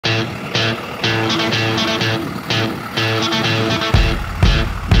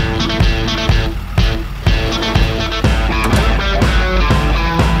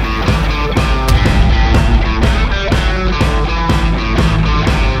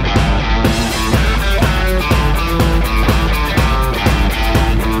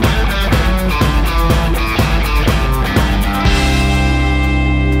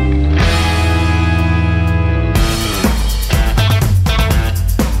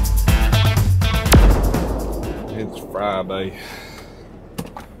my day.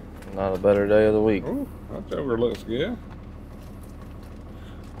 Not a better day of the week. Ooh, that joker looks good.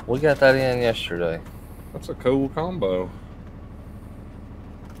 We got that in yesterday. That's a cool combo.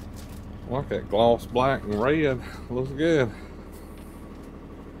 I like that gloss black and red. Looks good.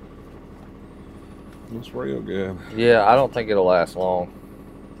 Looks real good. Yeah, I don't think it'll last long.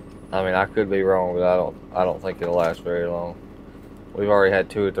 I mean, I could be wrong, but I don't think it'll last very long. We've already had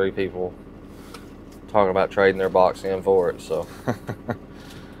 2 or 3 people talking about trading their box in for it, so.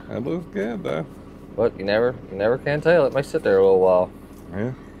 That looks good though. But you never can tell. It may sit there a little while.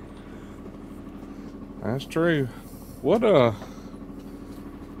 Yeah. That's true. What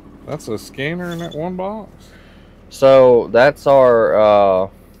that's a scanner in that one box? So that's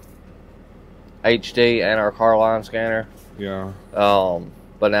our HD and our car line scanner. Yeah.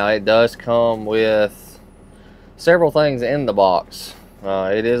 But now it does come with several things in the box.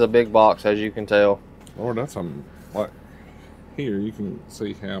 It is a big box, as you can tell. Lord, that's like here you can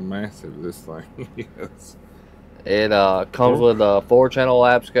see how massive this thing is. It comes with a 4-channel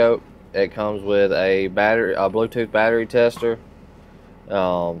lab scope. It comes with a Bluetooth battery tester,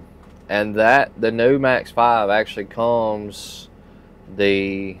 and the new Max 5 actually comes.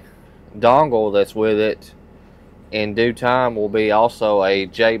 The dongle that's with it in due time will be also a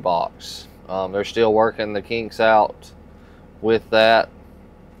J box. They're still working the kinks out with that,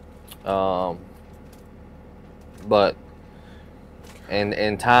 but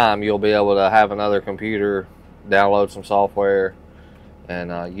in time you'll be able to have another computer, download some software,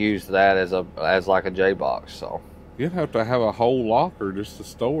 and use that as like a J box. So you'd have to have a whole locker just to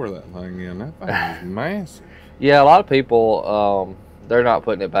store that thing in. That thing is massive. Yeah, a lot of people they're not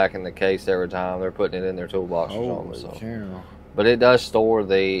putting it back in the case every time. They're putting it in their toolbox or something. Cow. But it does store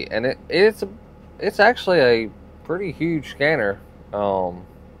it's actually a pretty huge scanner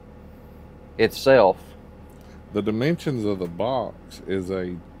itself. The dimensions of the box is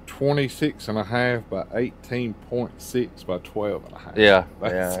a 26.5 by 18.6 by 12.5. Yeah,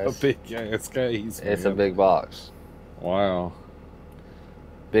 that's a big ass case. It's a big box. Wow.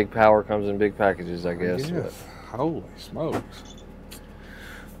 Big power comes in big packages, I guess. Yes. Holy smokes.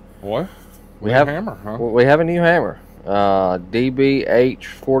 What? We have a hammer, huh? We have a new hammer.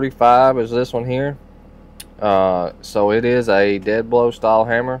 DBH45 is this one here. So it is a dead blow style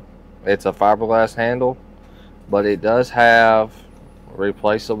hammer. It's a fiberglass handle, but it does have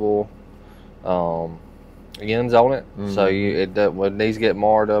replaceable ends on it. Mm-hmm. So when these get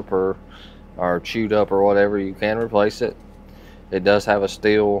marred up or chewed up or whatever, you can replace it. It does have a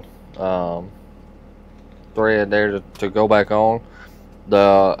steel thread there to go back on.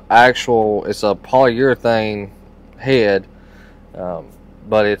 It's a polyurethane head,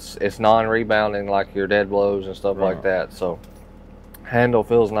 but it's non-rebounding like your dead blows and stuff like that. So handle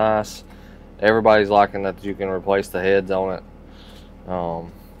feels nice. Everybody's liking that you can replace the heads on it.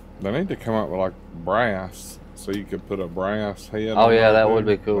 They need to come up with like brass, so you could put a brass head. Oh yeah, that would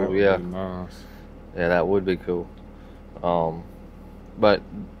be cool. That would yeah, be nice. Yeah, that would be cool. But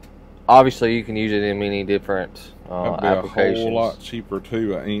obviously you can use it in many different applications. That'd be a whole lot cheaper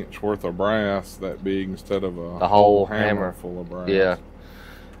too, an inch worth of brass that big instead of a whole hammer full of brass. Yeah,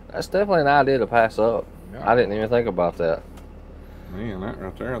 that's definitely an idea to pass up. Yeah. I didn't even think about that. Man, that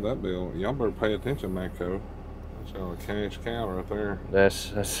right there, that bill, y'all better pay attention, Matco. That's a cash cow right there.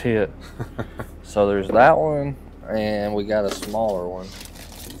 That's it. So there's that one, and we got a smaller one.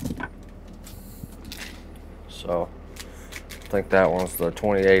 So I think that one's the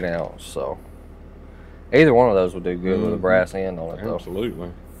 28 ounce. So either one of those would do good with a brass end on it, though.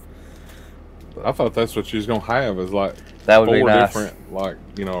 Absolutely. I thought that's what you was gonna have, is like that would be nice. Different, like,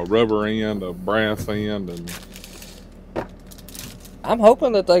 you know, a rubber end, a brass end, and I'm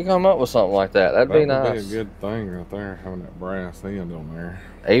hoping that they come up with something like that. That'd be nice. That would be a good thing right there, having that brass end on there.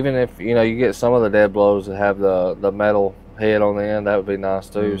 Even if, you know, you get some of the dead blows that have the metal head on the end, that would be nice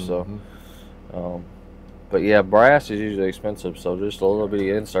too. Mm-hmm. So, but yeah, brass is usually expensive, so just a little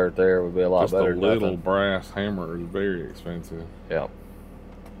bitty insert there would be a lot better. Just a little brass hammer is very expensive. Yeah.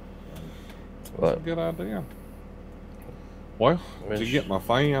 That's a good idea. Well, did you get my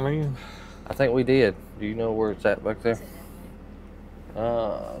fan in? I think we did. Do you know where it's at back there?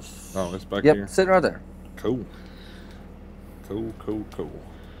 Oh, it's back here? Yep, sitting right there. Cool.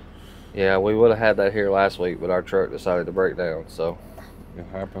 Yeah, we would have had that here last week, but our truck decided to break down, so. It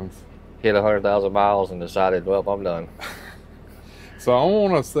happens. Hit 100,000 miles and decided, well, I'm done. So I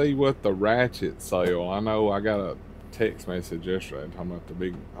want to see what the ratchet sale. I know I got a text message yesterday talking about the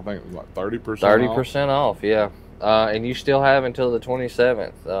big, I think it was like 30% 30% off, yeah. And you still have until the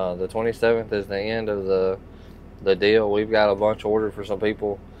 27th. The 27th is the end of the deal. We've got a bunch ordered for some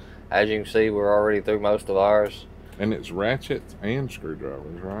people. As you can see, we're already through most of ours. And it's ratchets and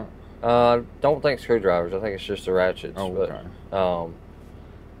screwdrivers, right? Don't think screwdrivers. I think it's just the ratchets. Oh, okay. But,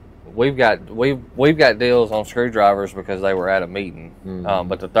 we've got deals on screwdrivers because they were at a meeting. Mm-hmm.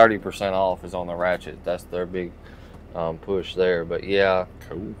 But the 30% off is on the ratchet. That's their big push there. But yeah,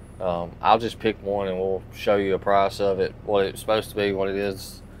 Cool. I'll just pick one and we'll show you a price of it, what it's supposed to be, what it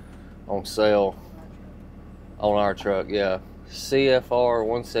is on sale on our truck. Yeah, CFR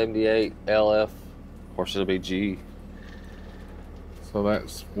 178 LF. Of course, it'll be G. So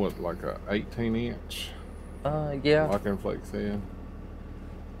that's what, like a 18-inch? Yeah. Like Inflex said.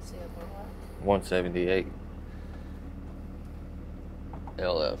 178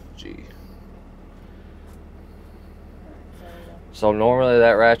 LFG. So normally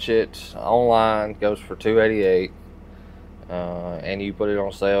that ratchet online goes for $288, and you put it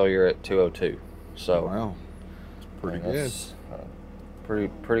on sale, you're at $202. So wow, it's pretty good. That's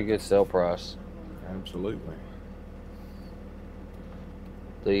pretty good sale price. Absolutely.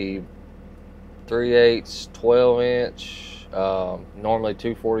 The 3/8 12-inch, normally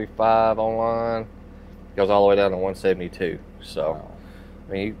 $245 online, goes all the way down to $172. So Wow.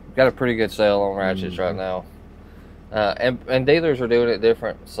 I mean, you've got a pretty good sale on ratchets right now. And dealers are doing it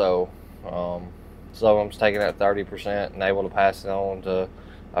different, so some of them's taking that 30% and able to pass it on to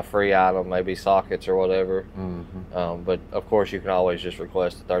a free item, maybe sockets or whatever. But of course, you can always just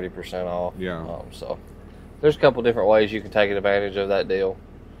request the 30% off. Yeah. So there's a couple different ways you can take advantage of that deal.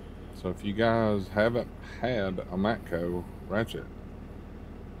 So if you guys haven't had a Matco ratchet,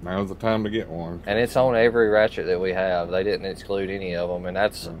 now's the time to get one. And it's on every ratchet that we have. They didn't exclude any of them, and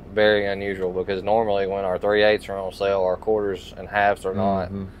that's very unusual because normally when our 3/8 are on sale, our quarters and halves are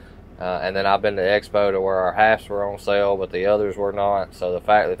not. And then I've been to Expo to where our halves were on sale, but the others were not. So the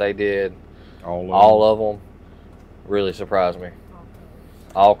fact that they did all of them really surprised me.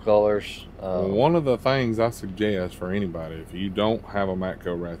 All colors. One of the things I suggest for anybody, if you don't have a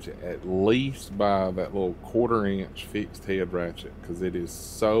Matco ratchet, at least buy that little 1/4-inch fixed head ratchet because it is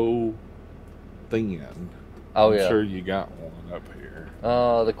so thin. Oh, I'm yeah. sure you got one up here.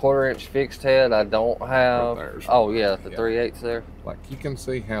 The 1/4-inch fixed head I don't have. Right there. Oh yeah, the 3/8 there. Like, you can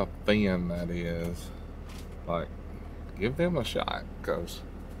see how thin that is. Like, give them a shot because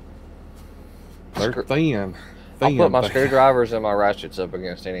they're thin. I'll put my screwdrivers and my ratchets up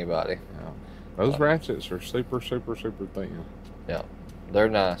against anybody. Yeah. Those ratchets are super, super, super thin. Yeah, they're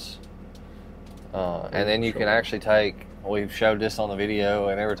nice. And then you can actually take, we've showed this on the video,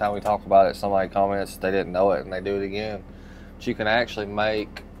 and every time we talk about it, somebody comments they didn't know it and they do it again. But you can actually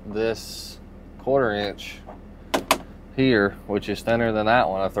make this 1/4-inch here, which is thinner than that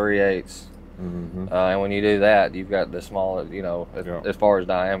one, a 3/8. And when you do that, you've got the smallest, you know, as far as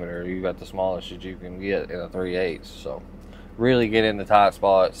diameter, you've got the smallest that you can get in a 3/8. So really get into tight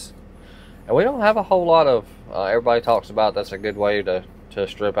spots. And we don't have a whole lot of, everybody talks about that's a good way to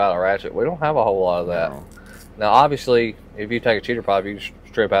strip out a ratchet. We don't have a whole lot of that. No. Now, obviously, if you take a cheater pipe, you can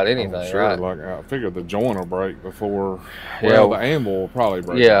strip out anything, Sure, right? like I figured the joint will break before. Well, the anvil will probably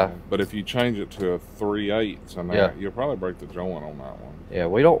break. Yeah. On, but if you change it to a 3/8 and that, you'll probably break the joint on that one. Yeah,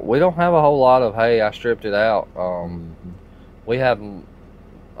 we don't have a whole lot of, hey, I stripped it out. We have,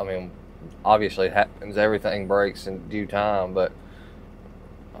 I mean, obviously it happens, everything breaks in due time, but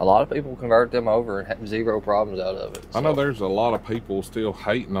a lot of people convert them over and have zero problems out of it. So. I know there's a lot of people still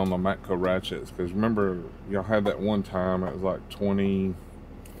hating on the Matco ratchets because remember y'all had that one time, it was like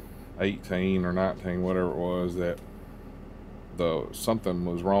 2018 or 19, whatever it was, that something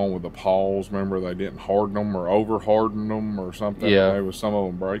was wrong with the paws. Remember they didn't harden them or over harden them or something. Yeah. There was some of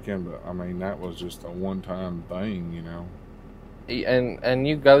them breaking, but I mean that was just a one-time thing, you know. And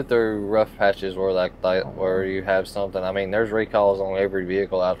you go through rough patches where where you have something. I mean, there's recalls on every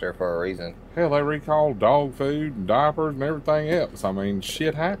vehicle out there for a reason. Hell, they recalled dog food and diapers and everything else. I mean,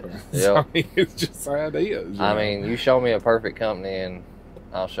 shit happens. Yep. I mean, it's just how it is. I mean, you show me a perfect company and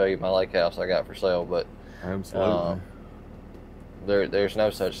I'll show you my lake house I got for sale, but absolutely. There's no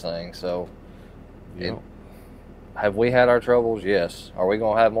such thing. So, Yep. have we had our troubles? Yes. Are we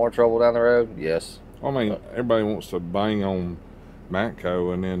going to have more trouble down the road? Yes. I mean, everybody wants to bang on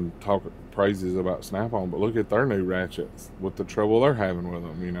Matco and then talk praises about Snap-on, but look at their new ratchets with the trouble they're having with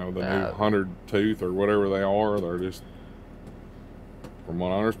them. You know, the new 100 tooth or whatever they are, they're just, from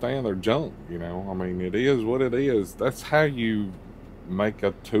what I understand, they're junk. You know, I mean, it is what it is. That's how you make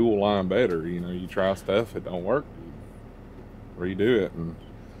a tool line better. You know, you try stuff, it don't work, you redo it. And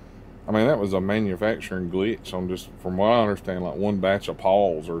I mean, that was a manufacturing glitch on just, from what I understand, like one batch of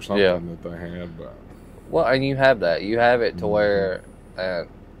paws or something that they had. But well, and you have that. You have it to where,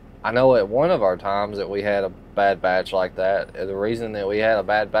 I know at one of our times that we had a bad batch like that. And the reason that we had a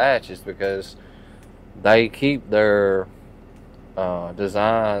bad batch is because they keep their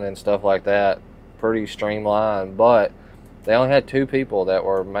design and stuff like that pretty streamlined, but they only had 2 people that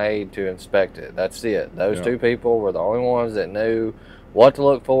were made to inspect it. That's it. Those 2 people were the only ones that knew what to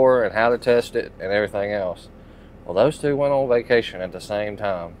look for and how to test it and everything else. Well, those 2 went on vacation at the same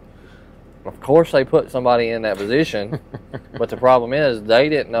time. Of course, they put somebody in that position, but the problem is they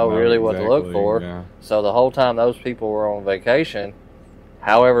didn't know really what to look for. Yeah. So the whole time those people were on vacation,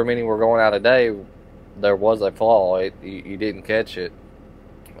 however many were going out a day, there was a flaw. You didn't catch it.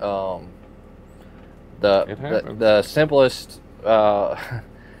 The simplest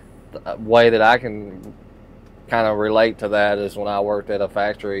way that I can kind of relate to that is when I worked at a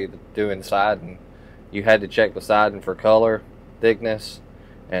factory doing siding. You had to check the siding for color, thickness,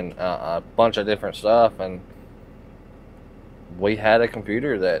 and a bunch of different stuff, and we had a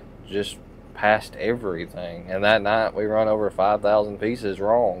computer that just passed everything. And that night we run over 5,000 pieces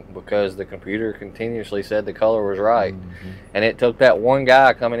wrong because the computer continuously said the color was right. And it took that one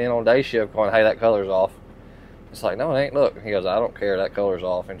guy coming in on day shift going, "Hey, that color's off." It's like, "No, it ain't." Look, he goes, "I don't care, that color's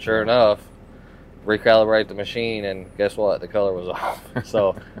off." And sure enough, recalibrate the machine, and guess what? The color was off.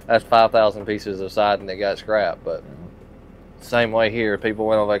 So that's 5,000 pieces of siding that got scrapped. But same way here, people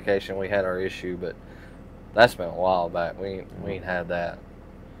went on vacation, we had our issue, but that's been a while back. We ain't had that.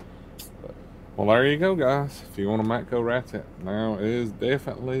 But, well, there you go, guys. If you want a Matco ratchet, now is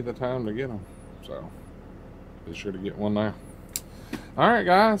definitely the time to get them. So be sure to get one now. Alright,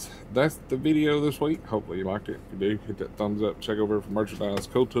 guys, that's the video this week. Hopefully you liked it. If you do, hit that thumbs up. Check over for merchandise.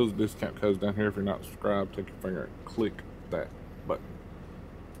 Koon Tools discount codes down here. If you're not subscribed, take your finger and click that button.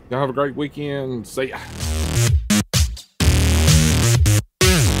 Y'all have a great weekend. See ya.